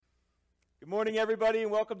Good morning, everybody, and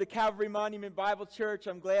welcome to Calvary Monument Bible Church.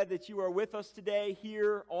 I'm glad that you are with us today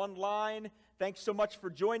here online. Thanks so much for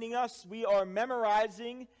joining us. We are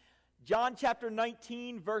memorizing John chapter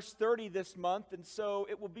 19, verse 30 this month, and so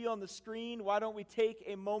it will be on the screen. Why don't we take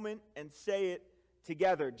a moment and say it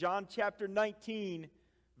together? John chapter 19,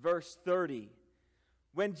 verse 30.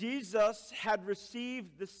 When Jesus had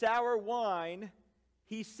received the sour wine,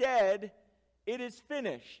 he said, "It is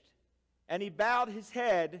finished," and he bowed his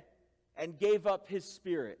head and gave up his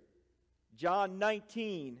spirit. John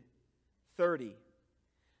 19:30.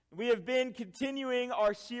 We have been continuing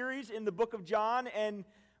our series in the book of John, and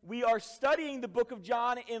we are studying the book of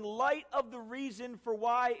John in light of the reason for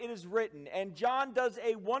why it is written. And John does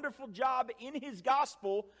a wonderful job in his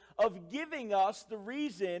gospel of giving us the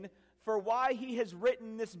reason for why he has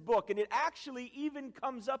written this book. And it actually even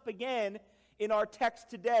comes up again in our text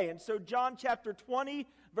today. And so John chapter 20,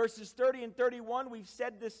 verses 30 and 31, we've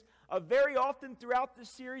said this very often throughout this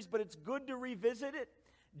series, but it's good to revisit it.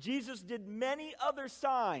 Jesus did many other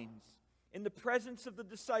signs in the presence of the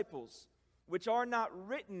disciples, which are not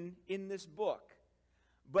written in this book.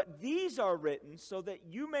 But these are written so that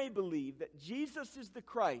you may believe that Jesus is the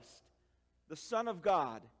Christ, the Son of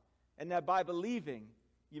God, and that by believing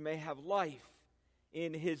you may have life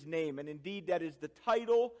in his name. And indeed, that is the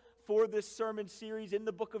title for this sermon series in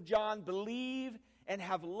the book of John: Believe and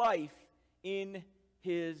Have Life in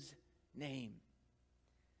his name.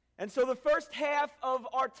 And so the first half of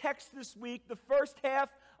our text this week, the first half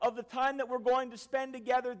of the time that we're going to spend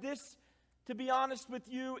together, this, to be honest with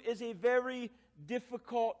you, is a very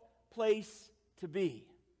difficult place to be.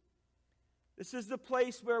 This is the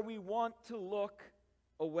place where we want to look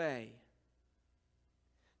away.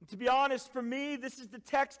 And to be honest, for me, this is the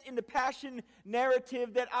text in the Passion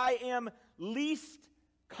narrative that I am least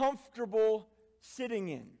comfortable sitting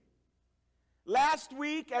in. Last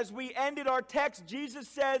week, as we ended our text, Jesus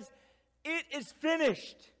says, "It is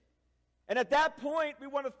finished." And at that point, we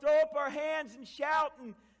want to throw up our hands and shout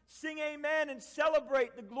and sing amen and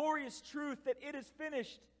celebrate the glorious truth that "it is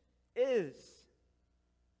finished" is.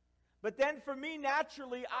 But then for me,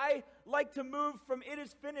 naturally, I like to move from "it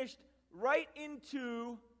is finished" right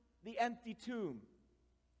into the empty tomb.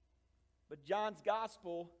 But John's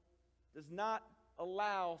gospel does not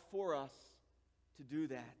allow for us to do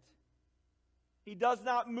that. He does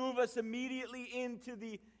not move us immediately into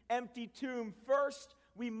the empty tomb. First,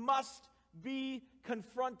 we must be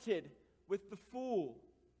confronted with the full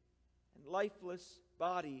and lifeless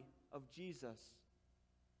body of Jesus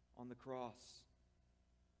on the cross.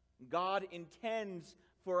 God intends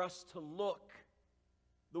for us to look.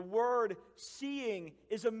 The word seeing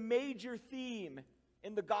is a major theme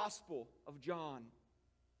in the Gospel of John.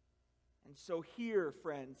 And so here,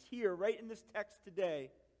 friends, here, right in this text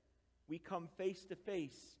today, we come face to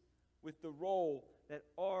face with the role that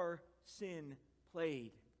our sin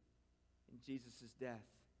played in Jesus' death.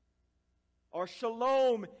 Our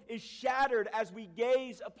shalom is shattered as we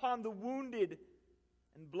gaze upon the wounded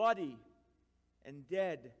and bloody and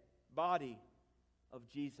dead body of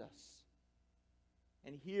Jesus.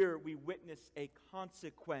 And here we witness a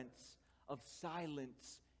consequence of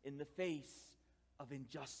silence in the face of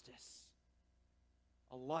injustice.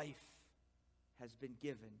 A life has been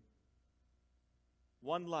given.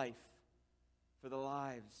 One life for the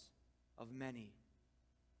lives of many.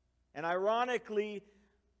 And ironically,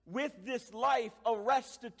 with this life, a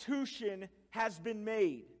restitution has been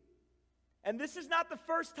made. And this is not the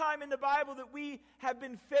first time in the Bible that we have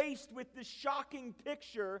been faced with this shocking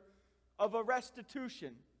picture of a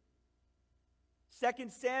restitution. 2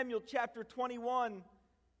 Samuel chapter 21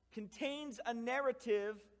 contains a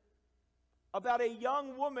narrative about a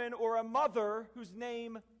young woman or a mother whose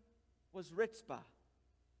name was Rizpah.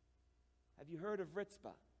 Have you heard of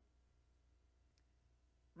Rizpah?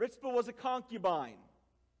 Rizpah was a concubine,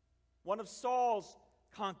 one of Saul's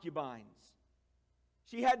concubines.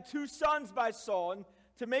 She had 2 sons by Saul, and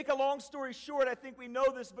to make a long story short, I think we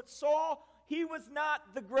know this, but Saul, he was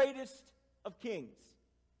not the greatest of kings.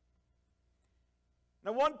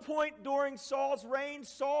 And at one point during Saul's reign,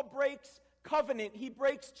 Saul breaks covenant. He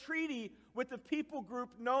breaks treaty with the people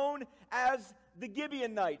group known as the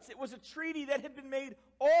Gibeonites. It was a treaty that had been made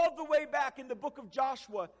all the way back in the book of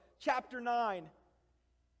Joshua, chapter 9.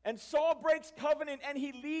 And Saul breaks covenant and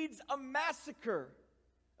he leads a massacre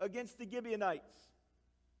against the Gibeonites.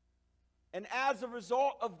 And as a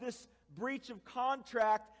result of this breach of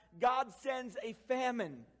contract, God sends a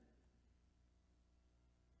famine.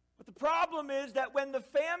 But the problem is that when the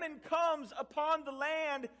famine comes upon the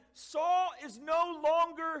land, Saul is no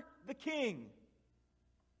longer the king.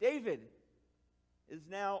 David is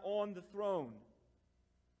now on the throne.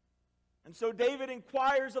 And so David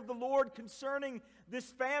inquires of the Lord concerning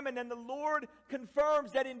this famine, and the Lord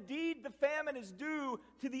confirms that indeed the famine is due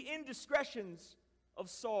to the indiscretions of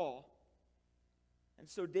Saul. And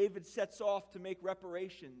so David sets off to make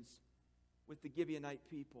reparations with the Gibeonite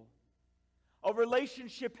people. A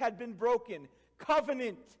relationship had been broken.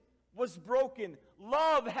 Covenant was broken.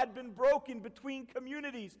 Love had been broken between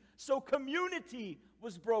communities. So community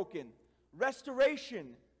was broken.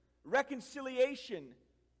 Restoration, reconciliation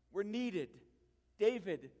were needed.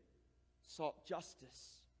 David sought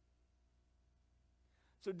justice.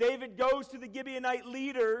 So David goes to the Gibeonite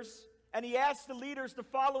leaders, and he asks the leaders the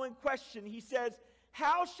following question. He says,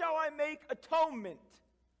 "How shall I make atonement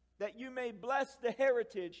that you may bless the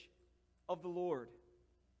heritage of the Lord?"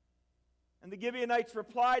 And the Gibeonites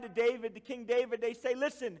reply to David, to King David, they say,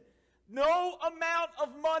 "Listen, no amount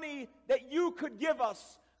of money that you could give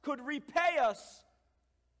us could repay us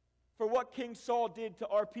for what King Saul did to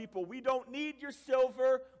our people. We don't need your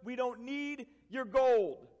silver. We don't need your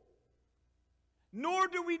gold. Nor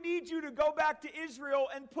do we need you to go back to Israel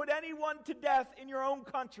and put anyone to death in your own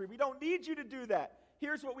country. We don't need you to do that.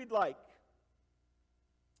 Here's what we'd like.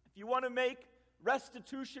 If you want to make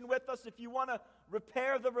restitution with us, if you want to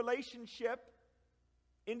repair the relationship,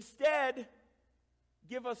 instead,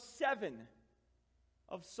 give us 7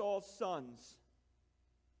 of Saul's sons,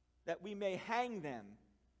 that we may hang them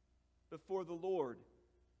before the Lord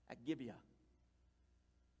at Gibeah."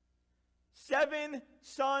 7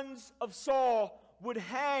 sons of Saul would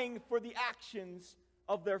hang for the actions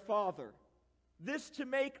of their father. This to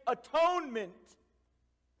make atonement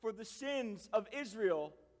for the sins of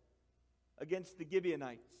Israel against the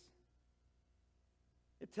Gibeonites.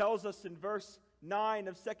 It tells us in verse 9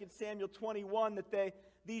 of 2 Samuel 21 that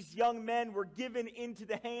these young men were given into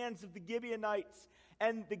the hands of the Gibeonites,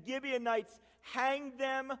 and the Gibeonites hanged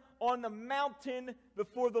them on the mountain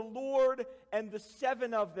before the Lord, and the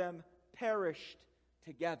 7 of them perished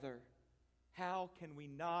together. How can we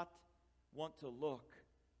not want to look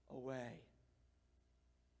away?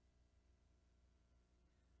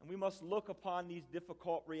 And we must look upon these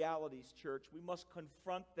difficult realities, church. We must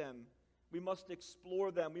confront them. We must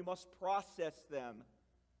explore them. We must process them.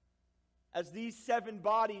 As these 7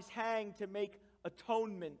 bodies hang to make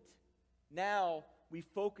atonement, now we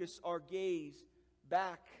focus our gaze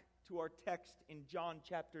back to our text in John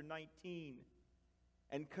chapter 19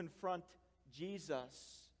 and confront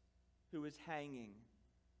Jesus, who is hanging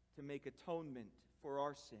to make atonement for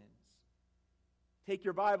our sins. Take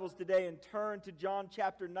your Bibles today and turn to John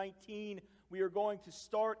chapter 19. We are going to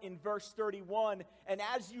start in verse 31. And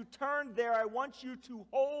as you turn there, I want you to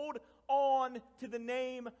hold on to the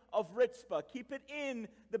name of Rizpah. Keep it in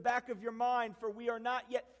the back of your mind, for we are not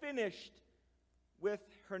yet finished with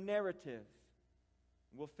her narrative.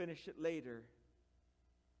 We'll finish it later.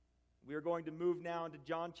 We are going to move now into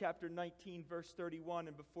John chapter 19, verse 31.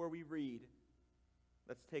 And before we read,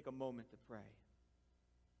 let's take a moment to pray.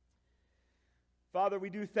 Father, we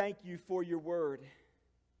do thank you for your word.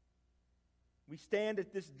 We stand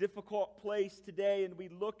at this difficult place today and we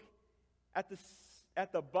look at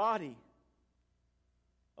the body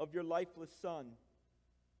of your lifeless Son,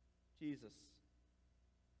 Jesus.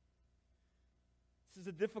 This is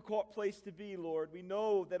a difficult place to be, Lord. We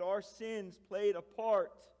know that our sins played a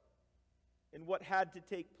part in what had to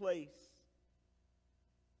take place.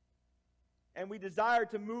 And we desire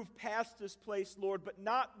to move past this place, Lord, but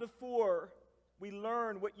not before we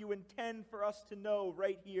learn what you intend for us to know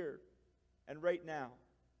right here and right now.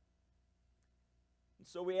 And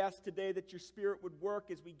so we ask today that your Spirit would work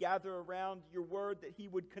as we gather around your word, that he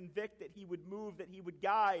would convict, that he would move, that he would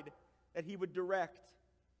guide, that he would direct,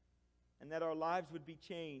 and that our lives would be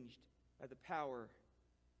changed by the power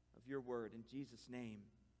of your word. In Jesus' name,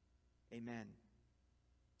 amen.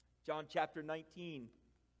 John chapter 19,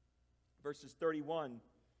 verses 31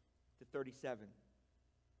 to 37.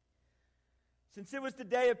 Since it was the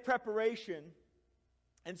day of preparation,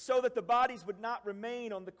 and so that the bodies would not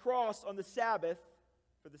remain on the cross on the Sabbath,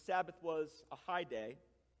 for the Sabbath was a high day,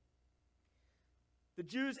 the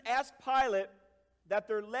Jews asked Pilate that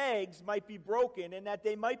their legs might be broken and that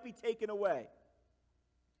they might be taken away.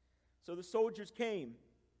 So the soldiers came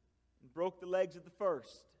and broke the legs of the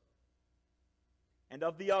first and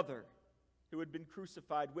of the other who had been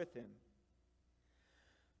crucified with him.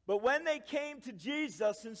 But when they came to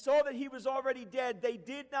Jesus and saw that he was already dead, they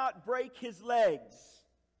did not break his legs.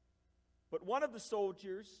 But one of the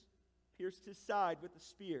soldiers pierced his side with a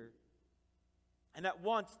spear, and at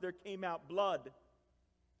once there came out blood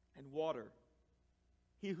and water.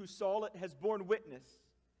 He who saw it has borne witness.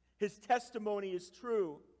 His testimony is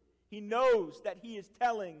true. He knows that he is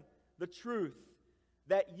telling the truth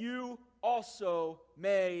that you also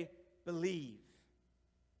may believe.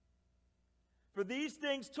 For these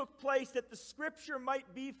things took place that the scripture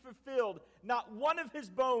might be fulfilled. Not one of his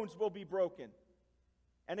bones will be broken.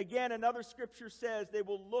 And again, another scripture says they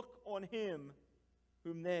will look on him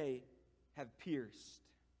whom they have pierced.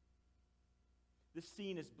 This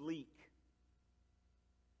scene is bleak.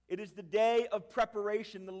 It is the day of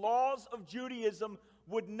preparation. The laws of Judaism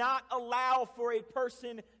would not allow for a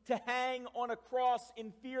person to hang on a cross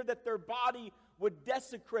in fear that their body would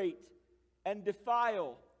desecrate and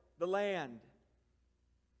defile the land.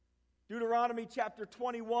 Deuteronomy chapter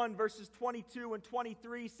 21, verses 22 and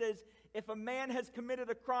 23 says, if a man has committed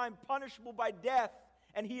a crime punishable by death,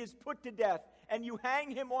 and he is put to death, and you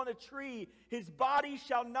hang him on a tree, his body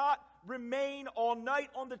shall not remain all night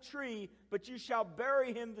on the tree, but you shall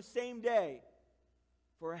bury him the same day.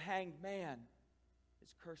 For a hanged man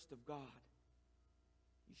is cursed of God.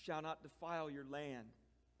 You shall not defile your land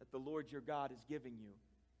that the Lord your God is giving you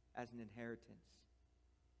as an inheritance.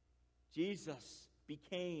 Jesus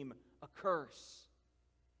became a curse.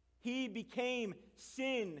 He became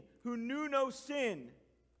sin who knew no sin.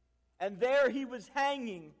 And there he was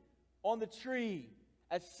hanging on the tree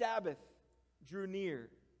as Sabbath drew near.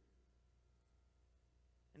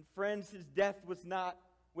 And friends, his death was not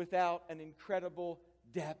without an incredible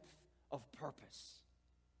depth of purpose.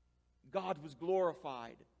 God was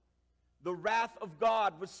glorified. The wrath of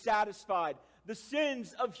God was satisfied. The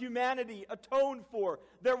sins of humanity atoned for.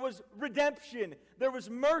 There was redemption. There was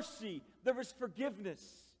mercy. There was forgiveness.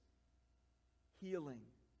 Healing.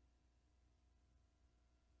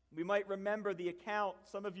 We might remember the account.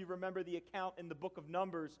 Some of you remember the account in the book of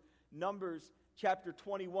Numbers. Numbers chapter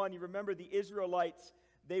 21. You remember the Israelites.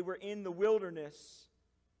 They were in the wilderness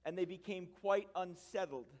and they became quite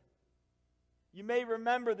unsettled. You may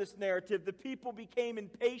remember this narrative. The people became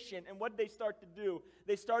impatient, and what did they start to do?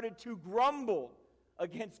 They started to grumble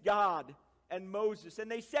against God and Moses. And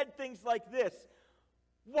they said things like this: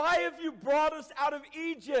 why have you brought us out of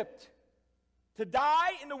Egypt? To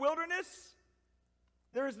die in the wilderness?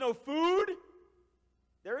 There is no food.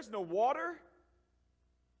 There is no water.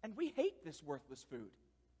 And we hate this worthless food.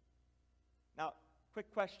 Now,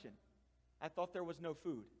 quick question. I thought there was no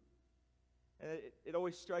food. It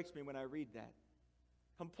always strikes me when I read that.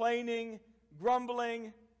 Complaining,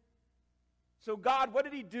 grumbling. So God, what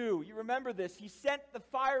did he do? You remember this. He sent the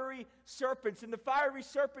fiery serpents, and the fiery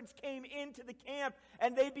serpents came into the camp,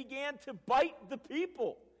 and they began to bite the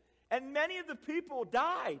people. And many of the people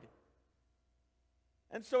died.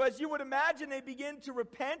 And so as you would imagine, they begin to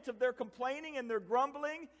repent of their complaining and their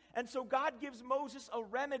grumbling. And so God gives Moses a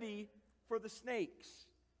remedy for the snakes.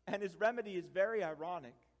 And his remedy is very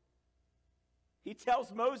ironic. He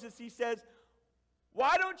tells Moses, he says,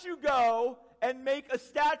 why don't you go and make a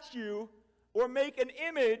statue or make an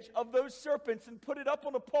image of those serpents and put it up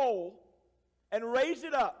on a pole and raise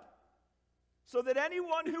it up so that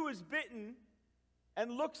anyone who is bitten and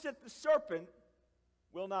looks at the serpent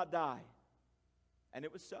will not die. And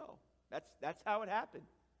it was so. That's how it happened.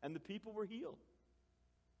 And the people were healed.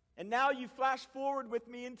 And now you flash forward with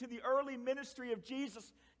me into the early ministry of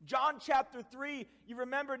Jesus. John chapter 3, you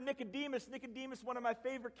remember Nicodemus. Nicodemus, one of my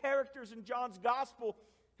favorite characters in John's gospel,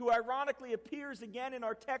 who ironically appears again in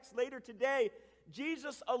our text later today.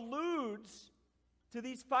 Jesus alludes to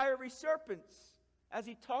these fiery serpents as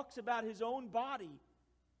he talks about his own body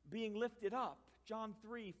being lifted up. John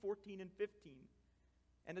 3, 14 and 15.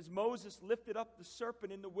 And as Moses lifted up the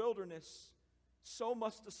serpent in the wilderness, so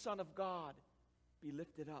must the Son of God be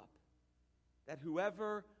lifted up, that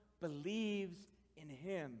whoever believes in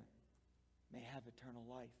him may have eternal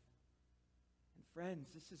life. And friends,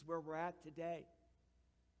 this is where we're at today.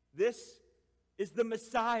 This is the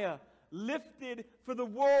Messiah lifted for the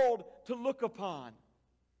world to look upon.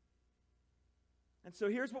 And so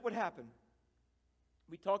here's what would happen.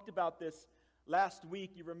 We talked about this last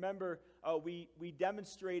week. You remember we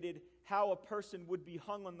demonstrated how a person would be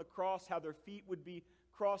hung on the cross, how their feet would be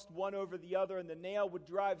crossed one over the other, and the nail would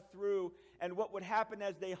drive through. And what would happen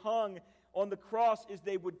as they hung on the cross is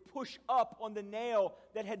they would push up on the nail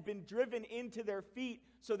that had been driven into their feet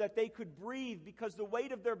so that they could breathe, because the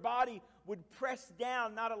weight of their body would press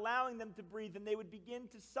down, not allowing them to breathe, and they would begin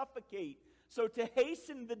to suffocate. So to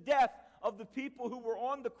hasten the death of the people who were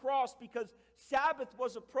on the cross, because Sabbath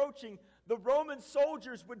was approaching, the Roman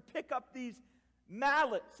soldiers would pick up these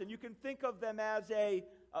mallets, and you can think of them as a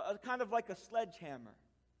kind of like a sledgehammer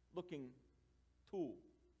looking tool.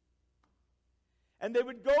 And they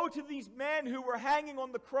would go to these men who were hanging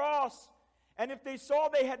on the cross, and if they saw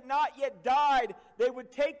they had not yet died, they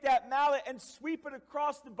would take that mallet and sweep it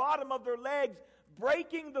across the bottom of their legs,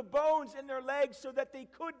 breaking the bones in their legs so that they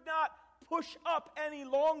could not push up any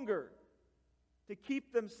longer to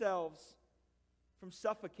keep themselves from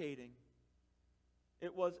suffocating.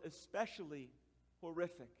 It was especially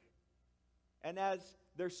horrific. And as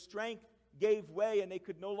their strength gave way and they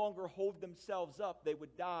could no longer hold themselves up, they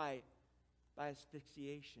would die by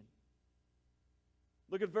asphyxiation.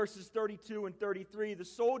 Look at verses 32 and 33. The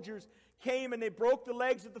soldiers came and they broke the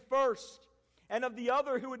legs of the first and of the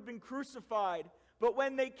other who had been crucified. But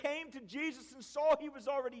when they came to Jesus and saw he was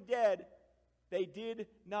already dead, they did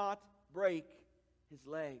not break his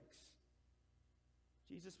legs.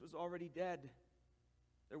 Jesus was already dead.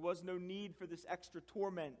 There was no need for this extra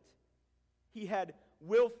torment. He had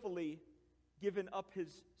willfully given up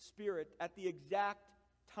his spirit at the exact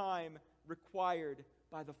time required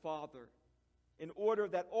by the Father, in order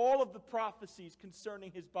that all of the prophecies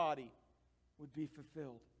concerning his body would be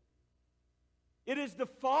fulfilled. It is the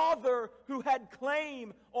Father who had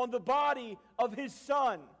claim on the body of his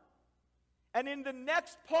Son. And in the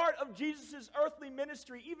next part of Jesus' earthly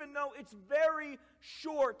ministry, even though it's very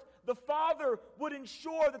short, the Father would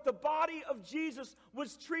ensure that the body of Jesus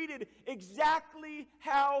was treated exactly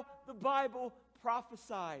how the Bible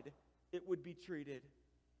prophesied it would be treated.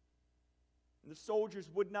 And the soldiers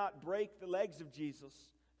would not break the legs of Jesus,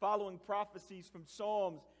 following prophecies from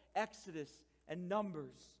Psalms, Exodus, and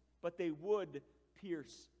Numbers, but they would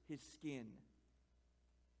pierce his skin.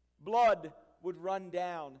 Blood would run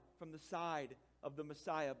down from the side of the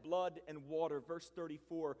Messiah, blood and water. Verse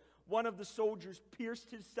 34, one of the soldiers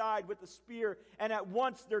pierced his side with a spear, and at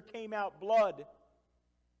once there came out blood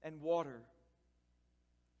and water.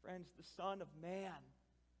 Friends, the Son of Man,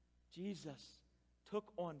 Jesus,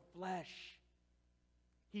 took on flesh.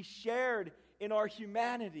 He shared in our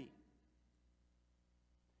humanity.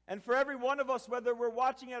 And for every one of us, whether we're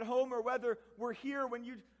watching at home or whether we're here, when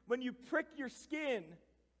you prick your skin,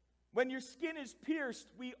 when your skin is pierced,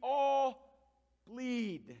 we all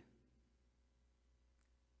bleed.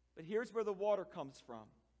 But here's where the water comes from.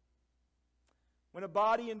 When a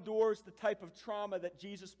body endures the type of trauma that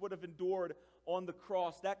Jesus would have endured on the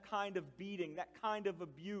cross, that kind of beating, that kind of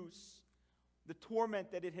abuse, the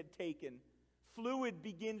torment that it had taken, fluid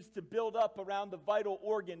begins to build up around the vital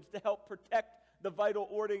organs to help protect the vital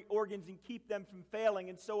organs and keep them from failing.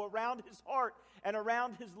 And so around his heart and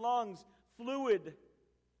around his lungs, fluid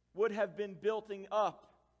would have been building up.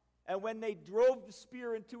 And when they drove the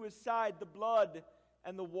spear into his side, the blood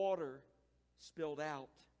and the water spilled out.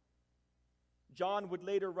 John would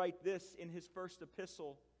later write this in his first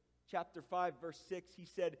epistle, chapter 5, verse 6. He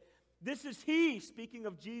said, "This is he," speaking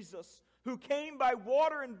of Jesus, "who came by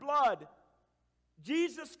water and blood,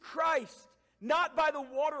 Jesus Christ, not by the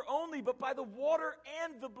water only, but by the water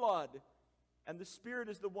and the blood. And the Spirit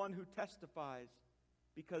is the one who testifies,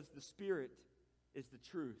 because the Spirit is the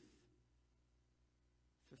truth."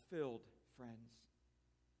 Fulfilled, friends.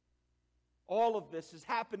 All of this is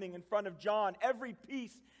happening in front of John. Every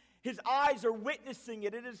piece, his eyes are witnessing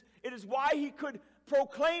it. It is why he could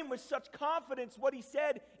proclaim with such confidence what he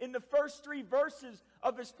said in the first 3 verses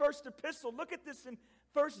of his first epistle. Look at this in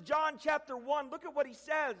 1 John chapter 1. Look at what he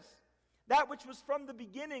says. "That which was from the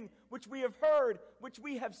beginning, which we have heard, which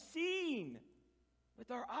we have seen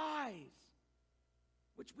with our eyes,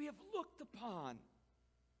 which we have looked upon,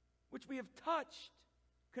 which we have touched,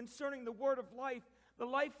 concerning the word of life. The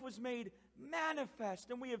life was made manifest,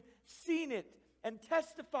 and we have seen it and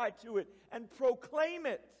testified to it and proclaim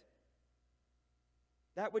it.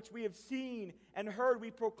 That which we have seen and heard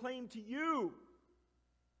we proclaim to you,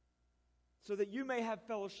 so that you may have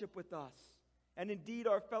fellowship with us. And indeed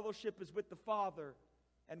our fellowship is with the Father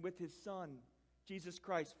and with his Son, Jesus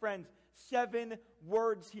Christ." Friends, 7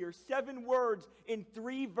 words here. 7 words in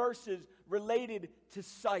 3 verses related to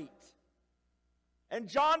sight. And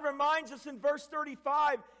John reminds us in verse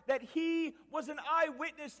 35 that he was an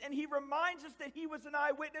eyewitness, and he reminds us that he was an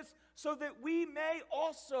eyewitness so that we may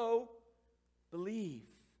also believe.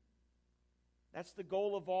 That's the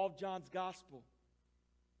goal of all of John's gospel.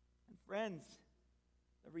 And friends,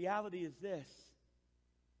 the reality is this: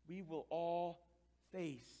 we will all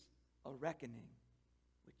face a reckoning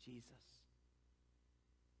with Jesus.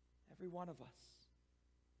 Every one of us.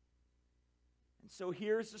 And so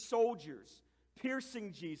here's the soldiers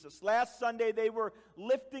piercing Jesus. Last Sunday they were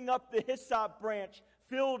lifting up the hyssop branch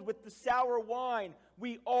filled with the sour wine.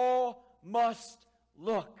 We all must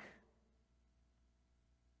look.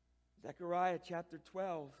 Zechariah chapter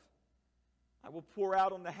 12. "I will pour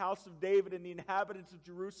out on the house of David and the inhabitants of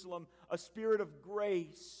Jerusalem a spirit of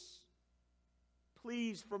grace,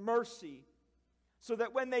 pleas for mercy, so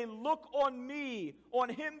that when they look on me, on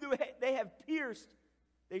him who they have pierced,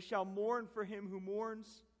 They shall mourn for him who mourns,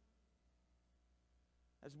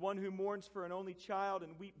 as one who mourns for an only child,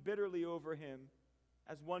 and weep bitterly over him,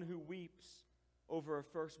 as one who weeps over a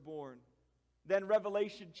firstborn. Then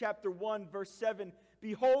Revelation chapter 1, verse 7,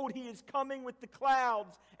 behold, he is coming with the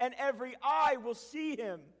clouds, and every eye will see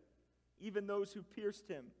him, even those who pierced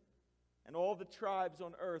him. And all the tribes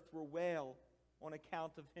on earth will wail on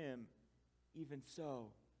account of him. Even so,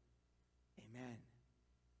 amen.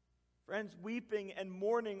 Friends, weeping and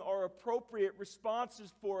mourning are appropriate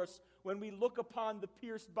responses for us when we look upon the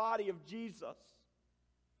pierced body of Jesus.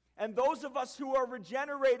 And those of us who are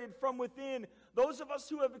regenerated from within, those of us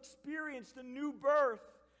who have experienced a new birth,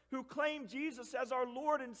 who claim Jesus as our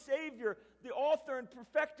Lord and Savior, the author and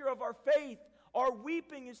perfecter of our faith, our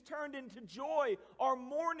weeping is turned into joy. Our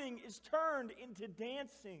mourning is turned into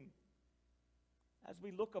dancing as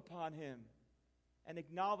we look upon him and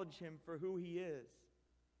acknowledge him for who he is.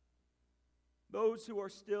 Those who are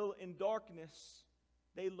still in darkness,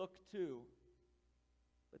 they look too,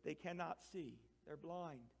 but they cannot see. They're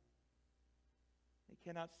blind. They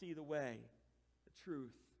cannot see the way, the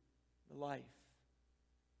truth, the life.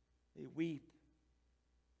 They weep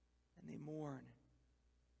and they mourn.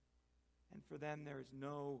 And for them there is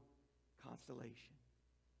no consolation.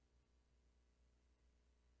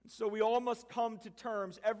 And so we all must come to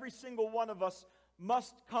terms, every single one of us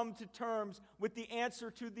must come to terms with the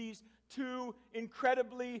answer to these two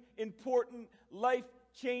incredibly important,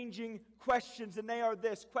 life-changing questions. And they are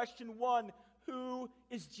this. Question 1, who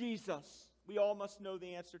is Jesus? We all must know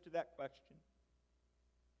the answer to that question.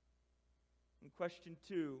 And question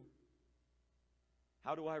 2,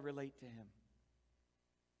 how do I relate to him?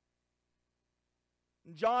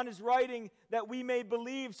 And John is writing that we may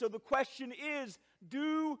believe. So the question is,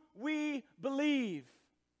 do we believe?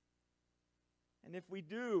 And if we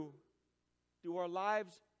do our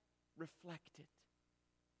lives reflect it?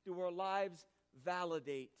 Do our lives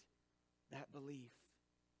validate that belief?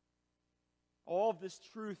 All of this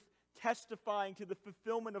truth testifying to the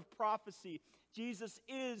fulfillment of prophecy. Jesus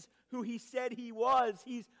is who he said he was.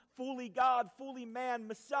 He's fully God, fully man,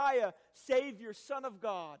 Messiah, Savior, Son of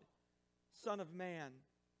God, Son of man.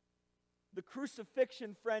 The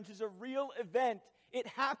crucifixion, friends, is a real event. It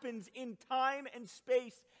happens in time and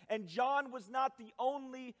space, and John was not the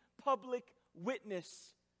only public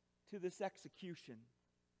witness to this execution.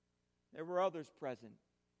 There were others present.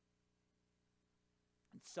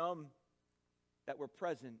 And some that were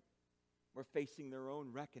present were facing their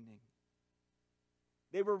own reckoning.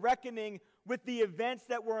 They were reckoning with the events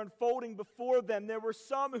that were unfolding before them. There were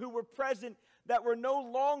some who were present that were no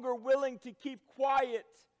longer willing to keep quiet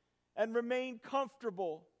and remain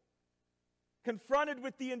comfortable. Confronted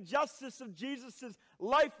with the injustice of Jesus'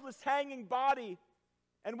 lifeless hanging body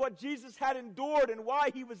and what Jesus had endured and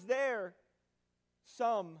why he was there,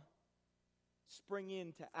 some spring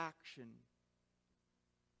into action.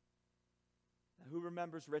 Now, who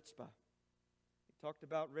remembers Ritzpah? We talked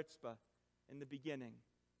about Ritzpah in the beginning.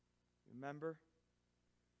 Remember?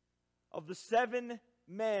 Of the 7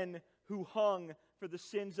 men who hung for the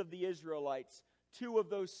sins of the Israelites, 2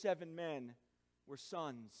 of those 7 men were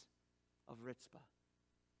sons of Ritzpah.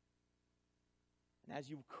 And as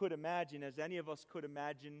you could imagine, as any of us could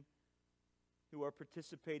imagine who are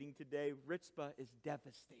participating today, Ritzpah is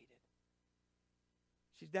devastated.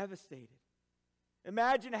 She's devastated.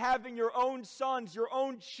 Imagine having your own sons, your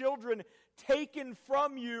own children taken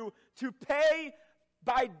from you to pay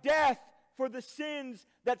by death for the sins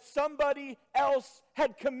that somebody else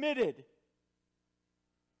had committed.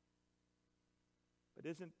 But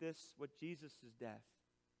isn't this what Jesus' death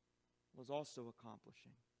was also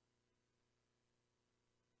accomplishing?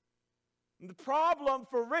 And the problem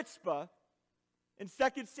for Ritzpah in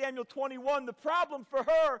 2 Samuel 21, the problem for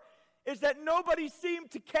her is that nobody seemed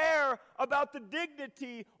to care about the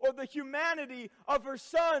dignity or the humanity of her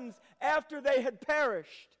sons after they had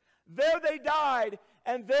perished. There they died,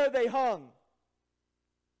 and there they hung.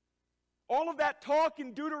 All of that talk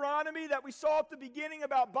in Deuteronomy that we saw at the beginning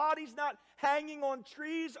about bodies not hanging on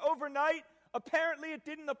trees overnight, apparently it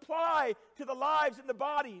didn't apply to the lives and the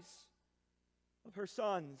bodies of her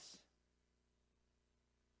sons.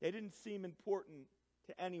 They didn't seem important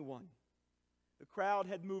to anyone. The crowd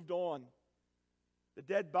had moved on. The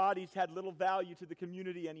dead bodies had little value to the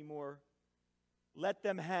community anymore. Let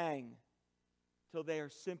them hang till they are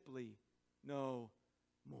simply no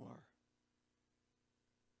more.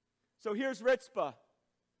 So here's Ritzpah,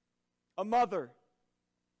 a mother.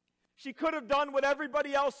 She could have done what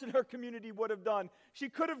everybody else in her community would have done. She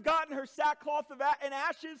could have gotten her sackcloth and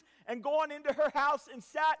ashes and gone into her house and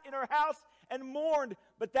sat in her house and mourned,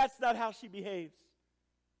 but that's not how she behaves.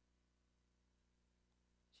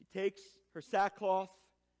 takes her sackcloth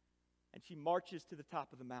and she marches to the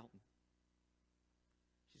top of the mountain.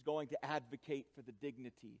 She's going to advocate for the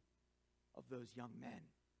dignity of those young men.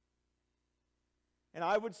 And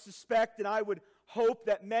I would suspect and I would hope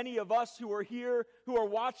that many of us who are here, who are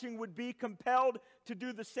watching, would be compelled to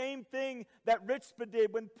do the same thing that Rizpah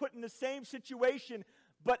did when put in the same situation.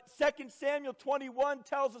 But 2 Samuel 21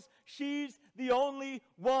 tells us she's the only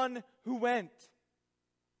one who went.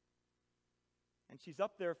 And she's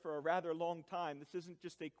up there for a rather long time. This isn't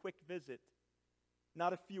just a quick visit,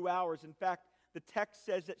 not a few hours. In fact, the text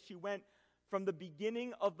says that she went from the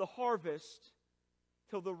beginning of the harvest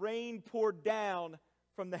till the rain poured down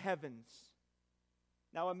from the heavens.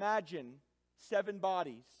 Now imagine 7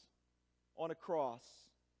 bodies on a cross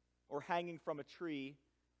or hanging from a tree,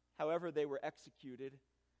 however they were executed.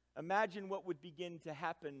 Imagine what would begin to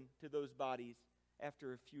happen to those bodies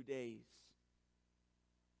after a few days.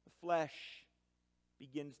 The flesh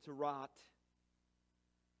begins to rot.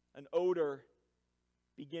 An odor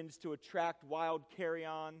begins to attract wild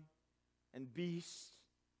carrion and beasts.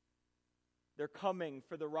 They're coming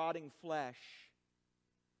for the rotting flesh,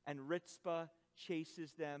 and Rizpah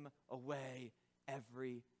chases them away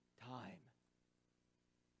every time.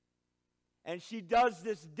 And she does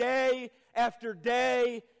this day after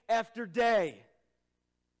day after day.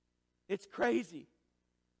 It's crazy.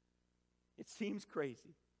 It seems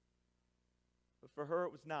crazy. But for her,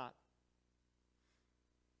 it was not.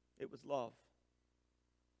 It was love.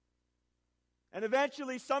 And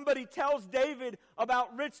eventually somebody tells David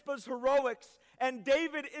about Rizpah's heroics, and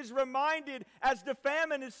David is reminded, as the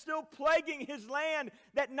famine is still plaguing his land,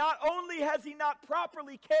 that not only has he not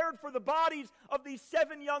properly cared for the bodies of these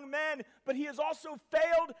 7 young men, but he has also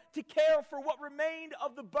failed to care for what remained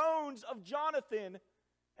of the bones of Jonathan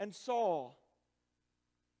and Saul.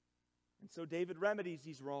 And so David remedies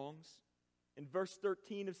these wrongs. In verse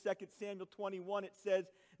 13 of 2 Samuel 21, it says,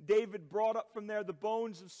 David brought up from there the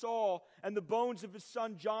bones of Saul and the bones of his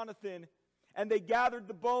son Jonathan, and they gathered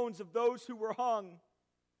the bones of those who were hung.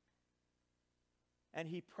 And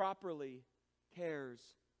he properly cares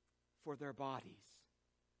for their bodies.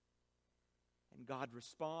 And God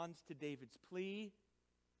responds to David's plea,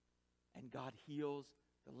 and God heals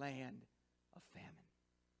the land of famine.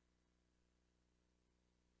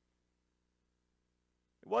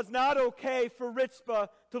 It was not okay for Rizpah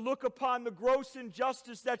to look upon the gross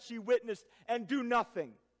injustice that she witnessed and do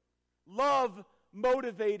nothing. Love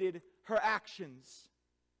motivated her actions.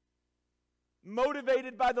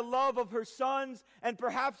 Motivated by the love of her sons and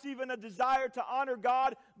perhaps even a desire to honor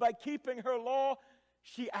God by keeping her law,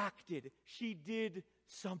 she acted. She did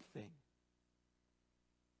something.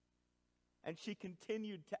 And she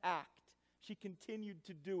continued to act. She continued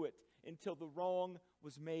to do it until the wrong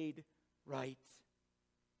was made right.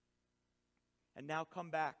 And now come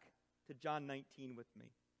back to John 19 with me.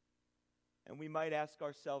 And we might ask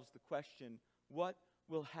ourselves the question, what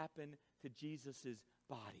will happen to Jesus'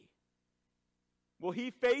 body? Will he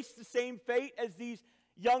face the same fate as these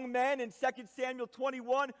young men in 2 Samuel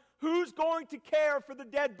 21? Who's going to care for the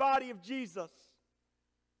dead body of Jesus?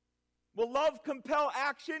 Will love compel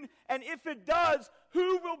action? And if it does,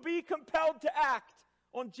 who will be compelled to act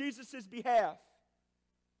on Jesus' behalf?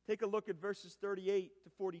 Take a look at verses 38 to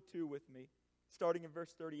 42 with me. Starting in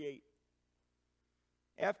verse 38.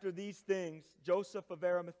 After these things, Joseph of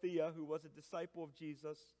Arimathea, who was a disciple of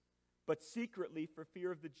Jesus, but secretly for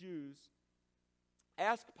fear of the Jews,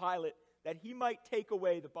 asked Pilate that he might take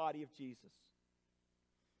away the body of Jesus.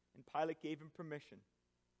 And Pilate gave him permission.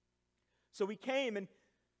 So he came and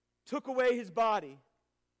took away his body.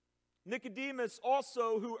 Nicodemus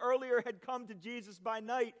also, who earlier had come to Jesus by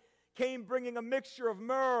night, came bringing a mixture of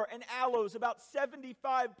myrrh and aloes, about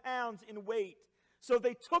 75 pounds in weight. So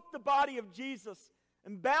they took the body of Jesus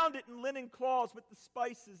and bound it in linen cloths with the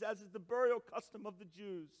spices, as is the burial custom of the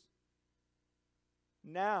Jews.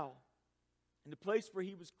 Now, in the place where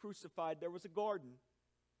he was crucified, there was a garden,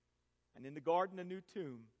 and in the garden a new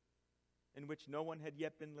tomb, in which no one had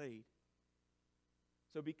yet been laid.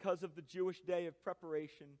 So because of the Jewish day of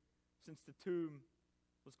preparation, since the tomb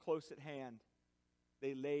was close at hand,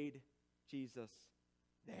 they laid Jesus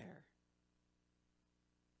there.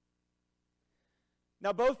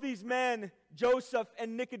 Now, both these men, Joseph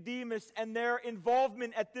and Nicodemus, and their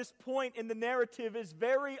involvement at this point in the narrative is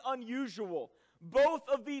very unusual. Both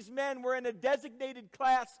of these men were in a designated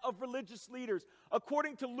class of religious leaders.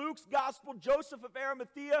 According to Luke's gospel, Joseph of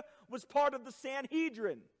Arimathea was part of the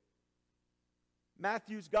Sanhedrin.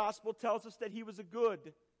 Matthew's gospel tells us that he was a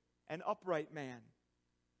good and upright man.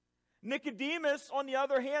 Nicodemus, on the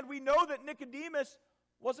other hand, we know that Nicodemus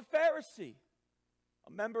was a Pharisee,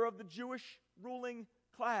 a member of the Jewish ruling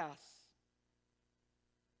class.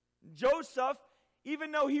 Joseph,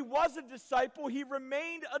 even though he was a disciple, he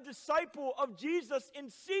remained a disciple of Jesus in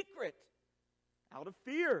secret, out of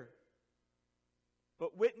fear.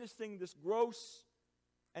 But witnessing this gross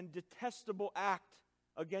and detestable act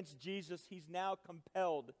against Jesus, he's now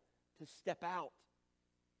compelled to step out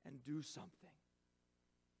and do something.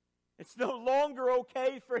 It's no longer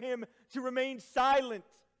okay for him to remain silent,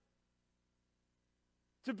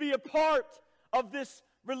 to be a part of this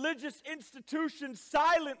religious institution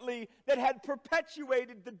silently that had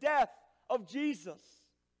perpetuated the death of Jesus.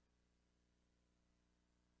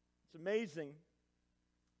 It's amazing.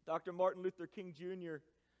 Dr. Martin Luther King Jr.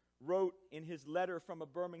 wrote in his letter from a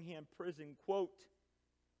Birmingham prison, quote,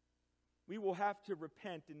 "We will have to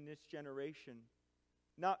repent in this generation,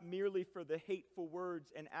 not merely for the hateful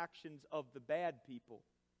words and actions of the bad people,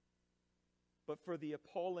 but for the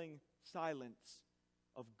appalling silence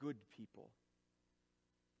of good people."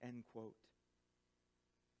 End quote.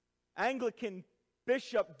 Anglican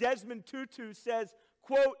Bishop Desmond Tutu says,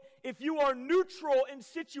 quote, "If you are neutral in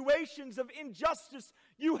situations of injustice,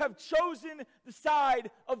 you have chosen the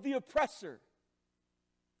side of the oppressor."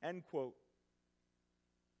 End quote.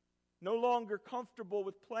 No longer comfortable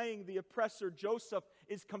with playing the oppressor, Joseph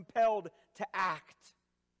is compelled to act.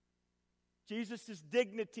 Jesus'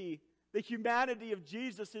 dignity, the humanity of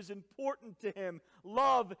Jesus is important to him.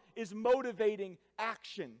 Love is motivating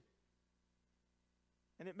action.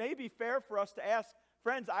 And it may be fair for us to ask,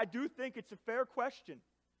 friends, I do think it's a fair question.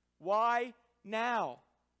 Why now?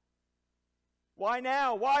 Why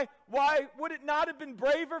now? Why would it not have been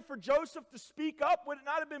braver for Joseph to speak up? Would it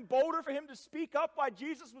not have been bolder for him to speak up while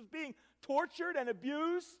Jesus was being tortured and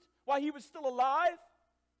abused, while he was still alive?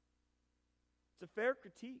 It's a fair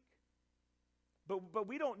critique. But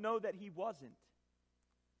we don't know that he wasn't.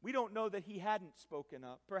 We don't know that he hadn't spoken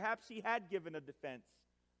up. Perhaps he had given a defense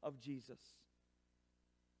of Jesus.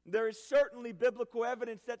 There is certainly biblical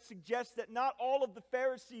evidence that suggests that not all of the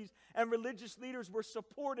Pharisees and religious leaders were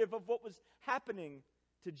supportive of what was happening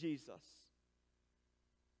to Jesus.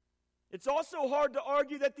 It's also hard to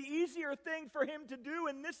argue that the easier thing for him to do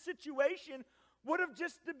in this situation would have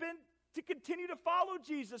just been to continue to follow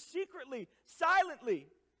Jesus secretly,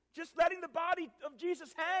 silently, just letting the body of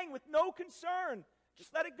Jesus hang with no concern.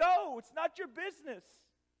 Just let it go. It's not your business.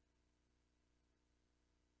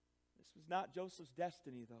 This was not Joseph's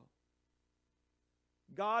destiny, though.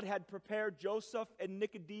 God had prepared Joseph and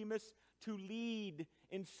Nicodemus to lead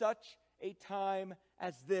in such a time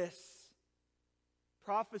as this.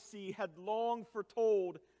 Prophecy had long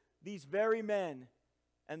foretold these very men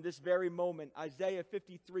and this very moment. Isaiah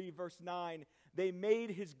 53, verse 9, "They made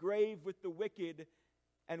his grave with the wicked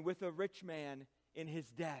and with a rich man in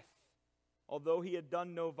his death, although he had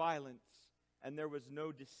done no violence, and there was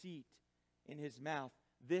no deceit in his mouth."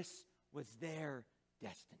 This was their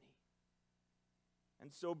destiny.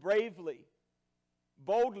 And so bravely,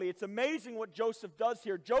 boldly, it's amazing what Joseph does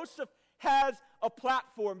here. Joseph has a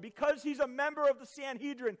platform. Because he's a member of the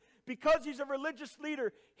Sanhedrin, because he's a religious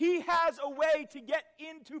leader, he has a way to get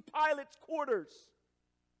into Pilate's quarters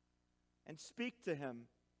and speak to him.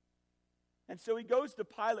 And so he goes to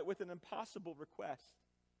Pilate with an impossible request.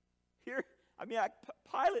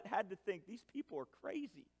 Pilate had to think, these people are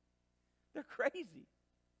crazy. They're crazy.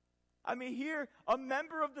 Here, a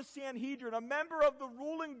member of the Sanhedrin, a member of the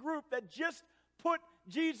ruling group that just put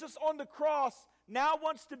Jesus on the cross, now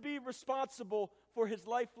wants to be responsible for his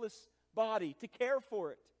lifeless body, to care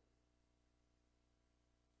for it.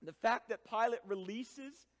 The fact that Pilate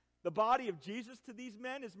releases the body of Jesus to these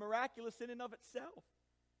men is miraculous in and of itself.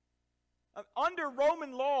 Under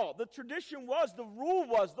Roman law, the tradition was, the rule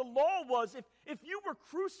was, the law was, if you were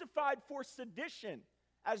crucified for sedition,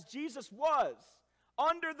 as Jesus was,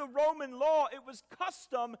 under the Roman law, it was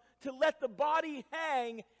custom to let the body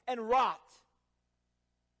hang and rot.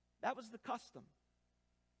 That was the custom.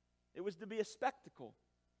 It was to be a spectacle.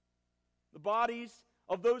 The bodies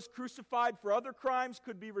of those crucified for other crimes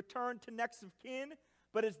could be returned to next of kin,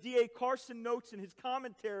 but as D.A. Carson notes in his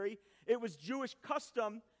commentary, it was Jewish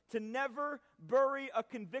custom to never bury a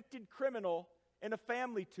convicted criminal in a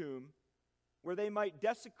family tomb where they might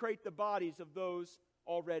desecrate the bodies of those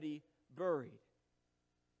already buried.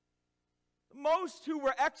 Most who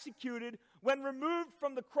were executed when removed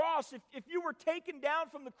from the cross, if you were taken down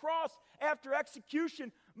from the cross after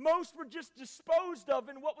execution, most were just disposed of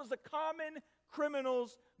in what was a common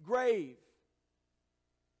criminal's grave.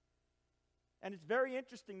 And it's very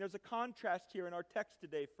interesting. There's a contrast here in our text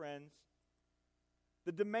today, friends.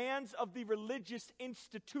 The demands of the religious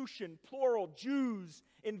institution, plural, Jews,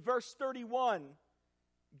 in verse 31,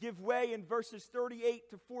 give way in verses 38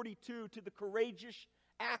 to 42 to the courageous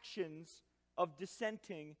actions of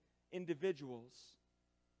dissenting individuals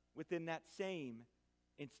within that same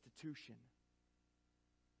institution.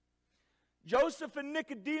 Joseph and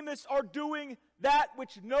Nicodemus are doing that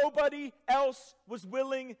which nobody else was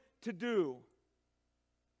willing to do.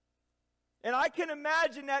 And I can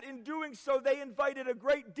imagine that in doing so, they invited a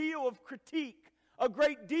great deal of critique, a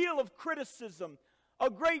great deal of criticism, a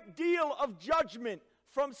great deal of judgment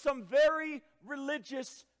from some very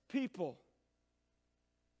religious people.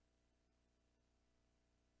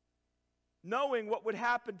 Knowing what would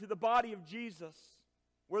happen to the body of Jesus,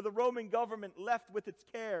 where the Roman government left with its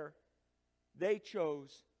care, they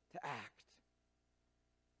chose to act.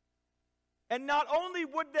 And not only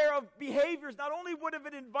would their behaviors, not only would have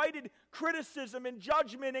it invited criticism and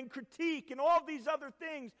judgment and critique and all these other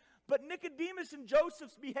things, but Nicodemus and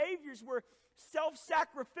Joseph's behaviors were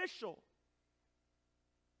self-sacrificial.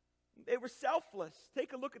 They were selfless.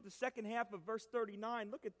 Take a look at the second half of verse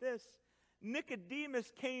 39. Look at this.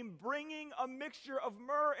 Nicodemus came bringing a mixture of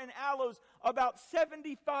myrrh and aloes, about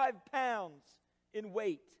 75 pounds in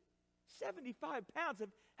weight. 75 pounds.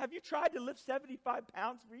 Have you tried to lift 75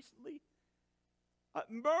 pounds recently?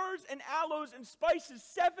 Myrrhs and aloes and spices,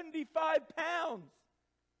 75 pounds.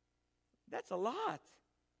 That's a lot.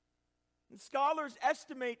 And scholars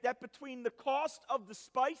estimate that between the cost of the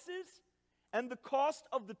spices and the cost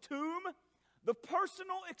of the tomb, the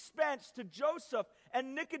personal expense to Joseph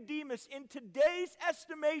and Nicodemus in today's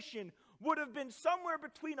estimation would have been somewhere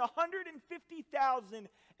between $150,000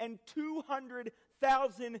 and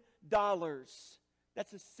 $200,000.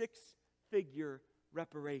 That's a six-figure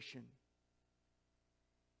reparation.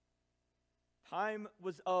 Time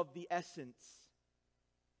was of the essence.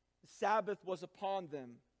 The Sabbath was upon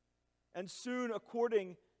them. And soon,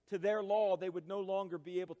 according to their law, they would no longer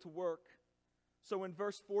be able to work. So in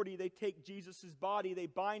verse 40, they take Jesus' body, they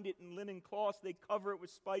bind it in linen cloths, they cover it with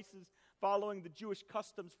spices, following the Jewish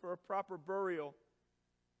customs for a proper burial.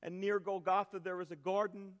 And near Golgotha there was a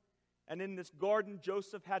garden, and in this garden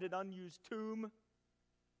Joseph had an unused tomb.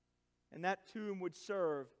 And that tomb would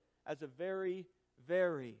serve as a very,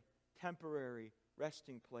 very temporary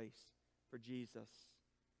resting place for Jesus.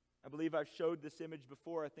 I believe I've showed this image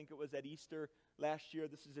before. I think it was at Easter last year.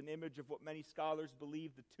 This is an image of what many scholars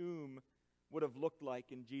believe the tomb would have looked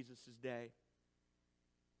like in Jesus' day.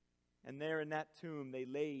 And there in that tomb they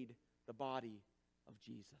laid the body of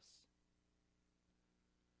Jesus.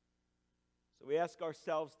 So we ask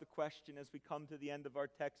ourselves the question as we come to the end of our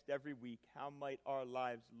text every week, how might our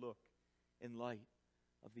lives look in light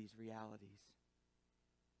of these realities?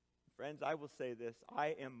 Friends, I will say this,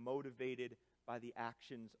 I am motivated by the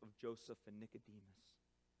actions of Joseph and Nicodemus.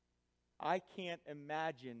 I can't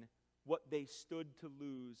imagine what they stood to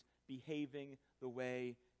lose behaving the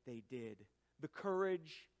way they did. The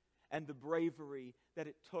courage and the bravery that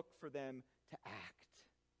it took for them to act.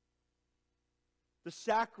 The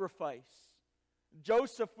sacrifice.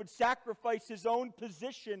 Joseph would sacrifice his own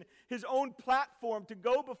position, his own platform to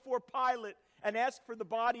go before Pilate and ask for the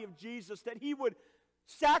body of Jesus, that he would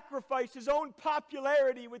sacrifice his own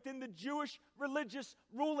popularity within the Jewish religious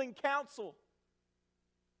ruling council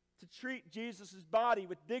to treat Jesus' body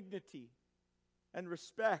with dignity and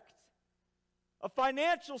respect. A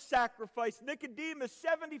financial sacrifice. Nicodemus,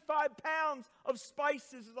 75 pounds of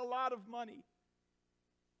spices is a lot of money.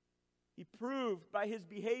 He proved by his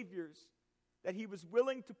behaviors that he was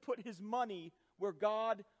willing to put his money where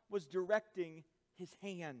God was directing his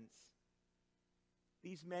hands.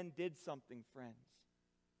 These men did something, friends.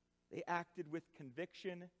 They acted with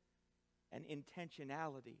conviction and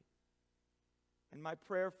intentionality. And my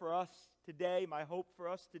prayer for us today, my hope for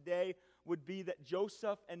us today, would be that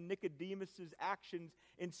Joseph and Nicodemus' actions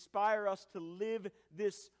inspire us to live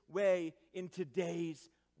this way in today's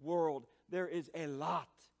world. There is a lot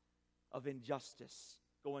of injustice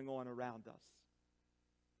going on around us.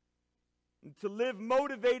 And to live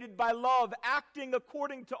motivated by love, acting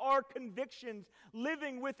according to our convictions,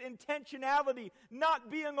 living with intentionality, not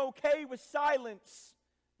being okay with silence.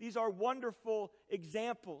 These are wonderful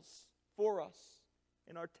examples for us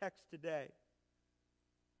in our text today.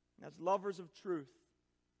 As lovers of truth,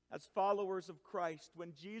 as followers of Christ,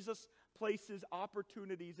 when Jesus places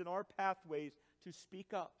opportunities in our pathways to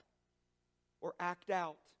speak up, or act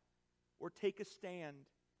out, or take a stand,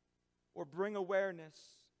 or bring awareness,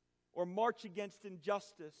 or march against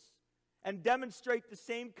injustice, and demonstrate the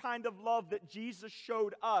same kind of love that Jesus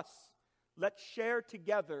showed us, let's share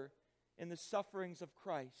together in the sufferings of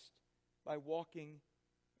Christ by walking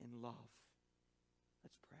in love.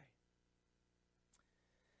 Let's pray.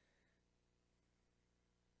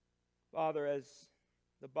 Father, as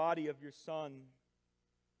the body of your Son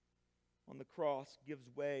on the cross gives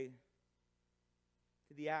way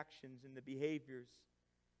to the actions and the behaviors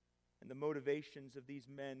and the motivations of these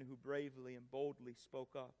men who bravely and boldly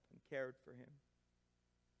spoke up and cared for him.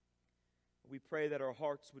 We pray that our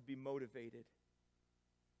hearts would be motivated,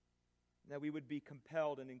 that we would be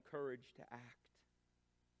compelled and encouraged to act.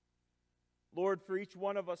 Lord, for each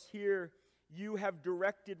one of us here, you have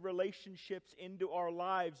directed relationships into our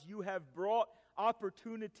lives. You have brought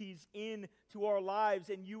opportunities into our lives,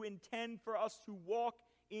 and you intend for us to walk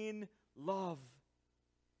in love.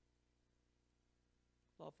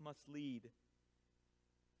 Love must lead,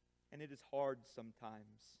 and it is hard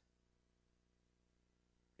sometimes.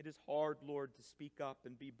 It is hard, Lord, to speak up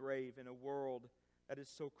and be brave in a world that is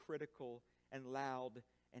so critical and loud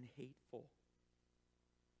and hateful.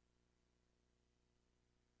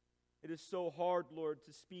 It is so hard, Lord,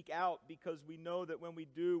 to speak out because we know that when we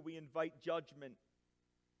do, we invite judgment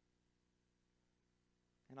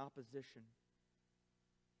and opposition.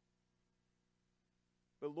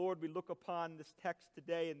 But Lord, we look upon this text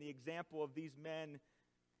today and the example of these men,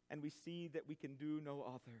 and we see that we can do no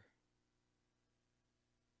other.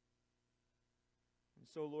 And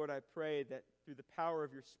so, Lord, I pray that through the power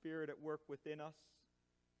of your Spirit at work within us,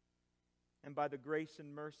 and by the grace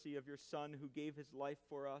and mercy of your Son who gave his life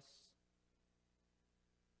for us,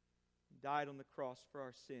 died on the cross for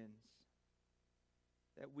our sins,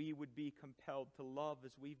 that we would be compelled to love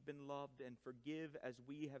as we've been loved and forgive as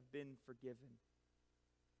we have been forgiven,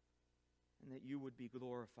 and that you would be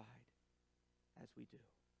glorified as we do.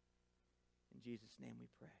 In Jesus' name we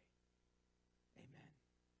pray. Amen.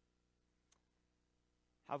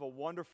 Have a wonderful